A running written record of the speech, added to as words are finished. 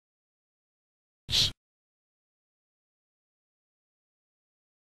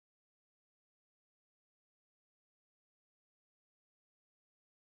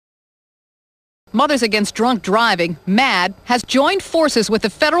Mothers Against Drunk Driving, MADD, has joined forces with the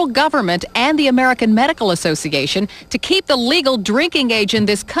federal government and the American Medical Association to keep the legal drinking age in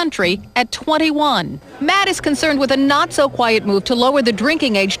this country at 21. MADD is concerned with a not-so-quiet move to lower the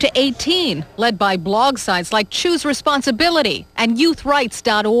drinking age to 18, led by blog sites like Choose Responsibility and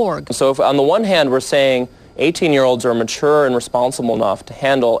YouthRights.org. So if on the one hand we're saying 18-year-olds are mature and responsible enough to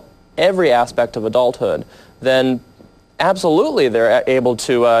handle every aspect of adulthood, then absolutely they're able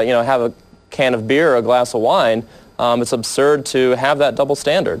to have a can of beer or a glass of wine. It's absurd to have that double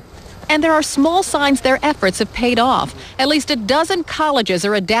standard. And there are small signs their efforts have paid off. At least a dozen colleges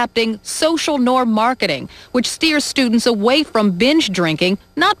are adapting social norm marketing, which steers students away from binge drinking,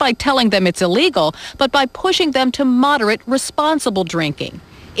 not by telling them it's illegal, but by pushing them to moderate, responsible drinking.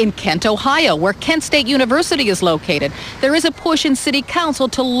 In Kent, Ohio, where Kent State University is located, there is a push in City Council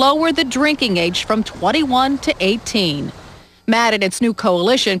to lower the drinking age from 21 to 18. MADD and its new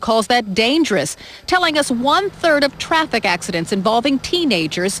coalition calls that dangerous, telling us 1/3 of traffic accidents involving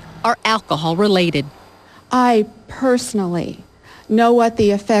teenagers are alcohol-related. I personally know what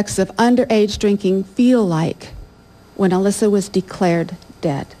the effects of underage drinking feel like when Alyssa was declared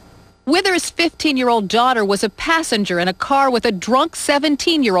dead. Wither's 15-year-old daughter was a passenger in a car with a drunk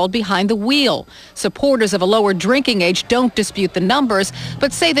 17-year-old behind the wheel. Supporters of a lower drinking age don't dispute the numbers,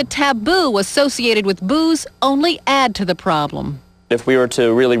 but say the taboo associated with booze only add to the problem. If we were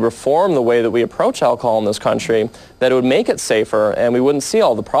to really reform the way that we approach alcohol in this country, that it would make it safer and we wouldn't see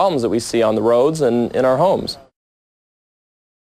all the problems that we see on the roads and in our homes.